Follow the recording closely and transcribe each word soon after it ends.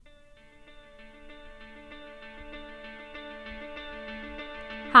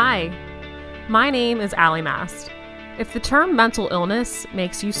Hi, my name is Allie Mast. If the term mental illness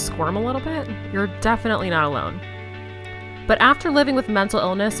makes you squirm a little bit, you're definitely not alone. But after living with mental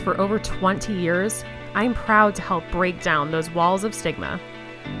illness for over 20 years, I'm proud to help break down those walls of stigma.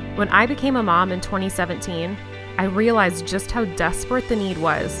 When I became a mom in 2017, I realized just how desperate the need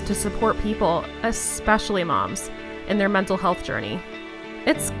was to support people, especially moms, in their mental health journey.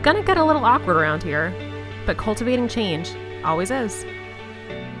 It's gonna get a little awkward around here, but cultivating change always is.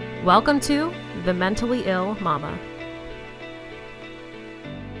 Welcome to The Mentally Ill Mama.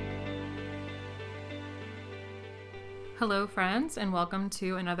 Hello, friends, and welcome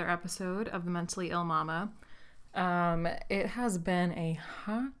to another episode of The Mentally Ill Mama. It has been a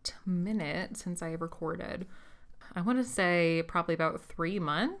hot minute since I recorded. I want to say probably about 3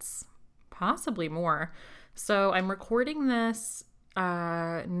 months, possibly more. So I'm recording this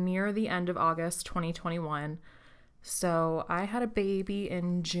near the end of August 2021. So I had a baby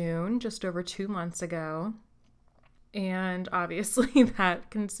in June, just over 2 months ago. And obviously that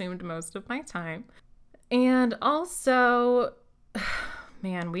consumed most of my time. And also,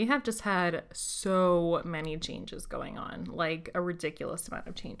 man, we have just had so many changes going on, like a ridiculous amount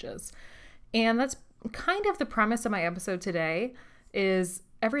of changes. And that's kind of the premise of my episode today, is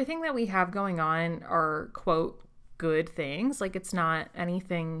everything that we have going on are, quote, good things. Like, it's not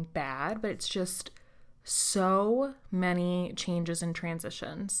anything bad, but it's just so many changes and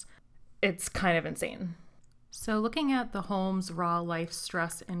transitions. It's kind of insane. So looking at the Holmes Raw Life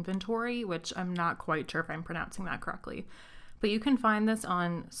Stress Inventory, which I'm not quite sure if I'm pronouncing that correctly, but you can find this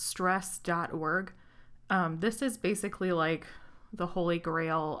on stress.org. This is basically like the holy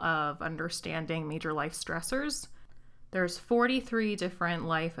grail of understanding major life stressors. There's 43 different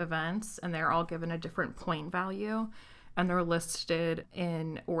life events, and they're all given a different point value. And they're listed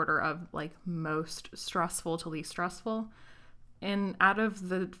in order of like most stressful to least stressful. And out of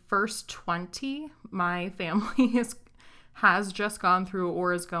the first 20, my family has just gone through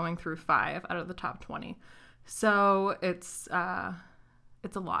or is going through 5 out of the top 20. So it's a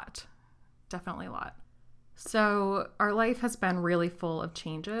lot, definitely a lot. So our life has been really full of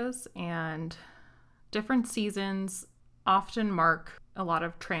changes, and different seasons often mark a lot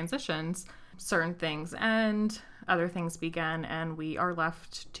of transitions. Certain things end, other things begin, and we are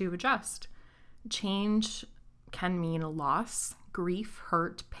left to adjust. Change can mean loss, grief,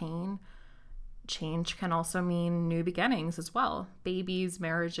 hurt, pain. Change can also mean new beginnings as well. Babies,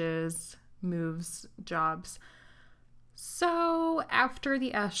 marriages, moves, jobs. So after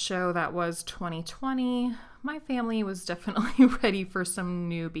the S show that was 2020, my family was definitely ready for some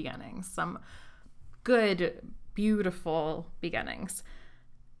new beginnings, some good, beautiful beginnings.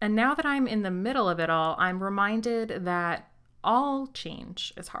 And now that I'm in the middle of it all, I'm reminded that all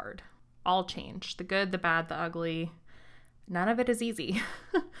change is hard. All change, the good, the bad, the ugly, none of it is easy,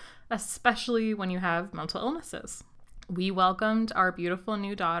 especially when you have mental illnesses. We welcomed our beautiful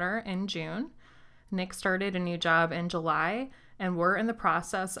new daughter in June. Nick started a new job in July, and we're in the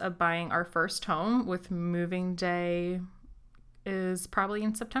process of buying our first home, with moving day is probably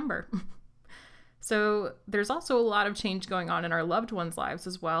in September. So there's also a lot of change going on in our loved ones' lives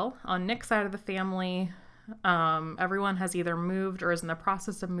as well. On Nick's side of the family, everyone has either moved or is in the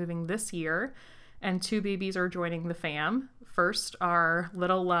process of moving this year, and 2 babies are joining the fam. First, our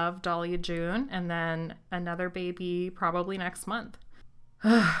little love, Dahlia June, and then another baby probably next month.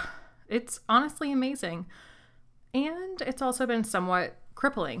 It's honestly amazing. And it's also been somewhat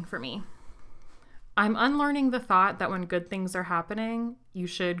crippling for me. I'm unlearning the thought that when good things are happening, you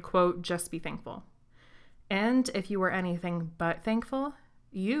should, quote, just be thankful. And if you are anything but thankful,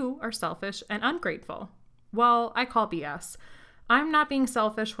 you are selfish and ungrateful. Well, I call BS. I'm not being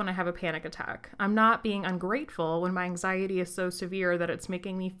selfish when I have a panic attack. I'm not being ungrateful when my anxiety is so severe that it's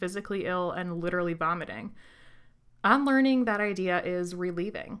making me physically ill and literally vomiting. Unlearning that idea is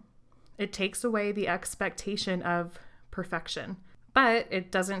relieving. It takes away the expectation of perfection, but it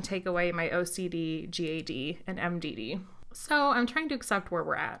doesn't take away my OCD, GAD, and MDD. So I'm trying to accept where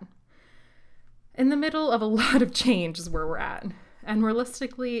we're at. In the middle of a lot of change is where we're at. And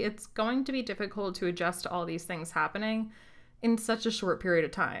realistically, it's going to be difficult to adjust to all these things happening in such a short period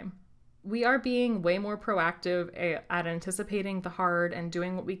of time. We are being way more proactive at anticipating the hard and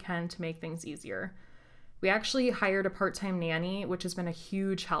doing what we can to make things easier. We actually hired a part-time nanny, which has been a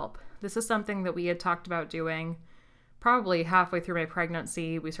huge help. This is something that we had talked about doing probably halfway through my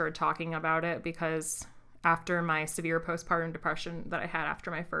pregnancy. We started talking about it because after my severe postpartum depression that I had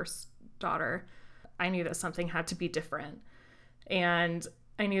after my first daughter, I knew that something had to be different. And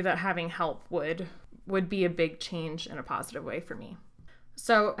I knew that having help would be a big change in a positive way for me.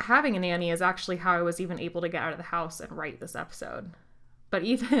 So having a nanny is actually how I was even able to get out of the house and write this episode. But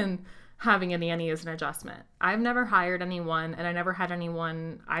even having a nanny is an adjustment. I've never hired anyone, and I never had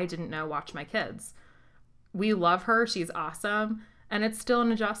anyone I didn't know watch my kids. We love her. She's awesome. And it's still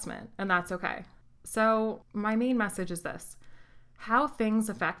an adjustment, and that's okay. So my main message is this. How things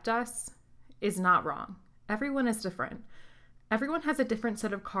affect us is not wrong. Everyone is different. Everyone has a different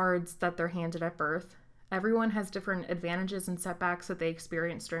set of cards that they're handed at birth. Everyone has different advantages and setbacks that they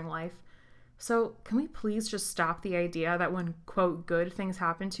experience during life. So can we please just stop the idea that when, quote, good things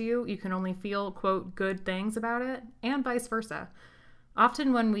happen to you, you can only feel, quote, good things about it, and vice versa.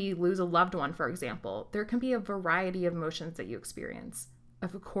 Often when we lose a loved one, for example, there can be a variety of emotions that you experience.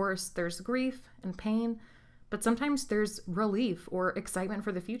 Of course, there's grief and pain, but sometimes there's relief or excitement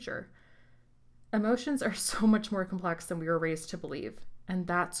for the future. Emotions are so much more complex than we were raised to believe, and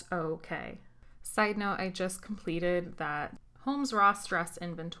that's okay. Side note, I just completed that Holmes Raw stress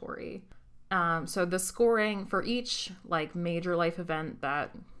inventory. So the scoring for each major life event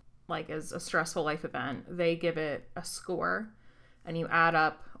that is a stressful life event, they give it a score, and you add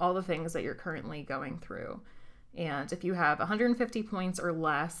up all the things that you're currently going through. And if you have 150 points or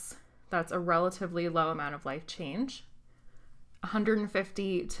less, that's a relatively low amount of life change.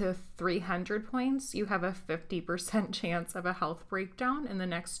 150 to 300 points, you have a 50% chance of a health breakdown in the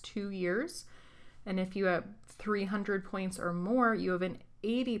next 2 years. And if you have 300 points or more, you have an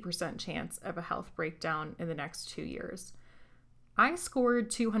 80% chance of a health breakdown in the next 2 years. I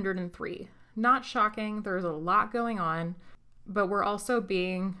scored 203. Not shocking. There's a lot going on, but we're also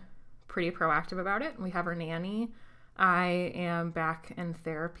being pretty proactive about it. We have our nanny. I am back in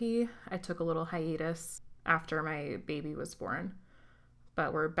therapy. I took a little hiatus after my baby was born,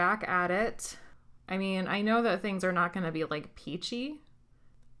 but we're back at it. I mean, I know that things are not going to be peachy,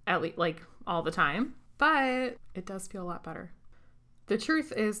 at least all the time, but it does feel a lot better. The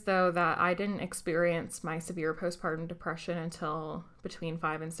truth is, though, that I didn't experience my severe postpartum depression until between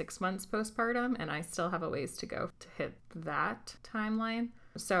 5 and 6 months postpartum, and I still have a ways to go to hit that timeline.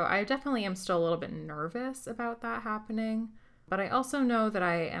 So I definitely am still a little bit nervous about that happening, but I also know that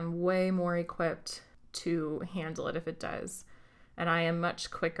I am way more equipped to handle it if it does, and I am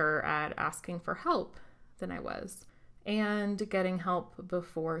much quicker at asking for help than I was, and getting help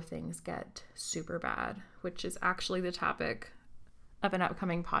before things get super bad, which is actually the topic of an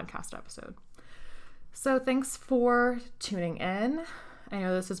upcoming podcast episode. So thanks for tuning in. I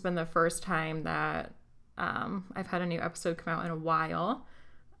know this has been the first time that I've had a new episode come out in a while.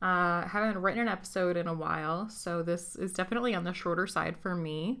 I haven't written an episode in a while, so this is definitely on the shorter side for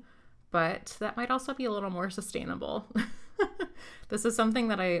me, but that might also be a little more sustainable. This is something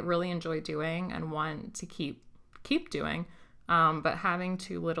that I really enjoy doing and want to keep doing, but having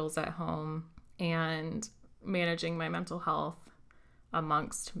 2 littles at home and managing my mental health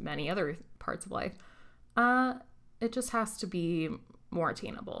amongst many other parts of life, it just has to be more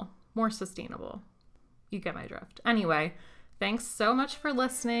attainable, more sustainable. You get my drift. Anyway, thanks so much for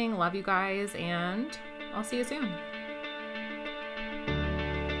listening. Love you guys, and I'll see you soon.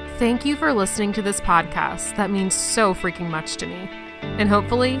 Thank you for listening to this podcast. That means so freaking much to me, and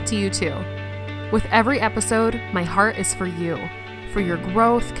hopefully to you too. With every episode, my heart is for you, for your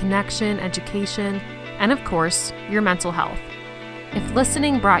growth, connection, education, and of course, your mental health. If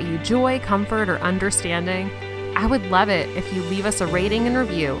listening brought you joy, comfort, or understanding, I would love it if you leave us a rating and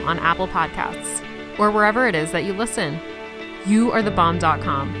review on Apple Podcasts or wherever it is that you listen. You are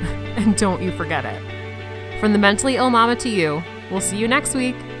thebomb.com, and don't you forget it. From the mentally ill mama to you, we'll see you next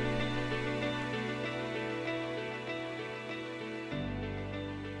week.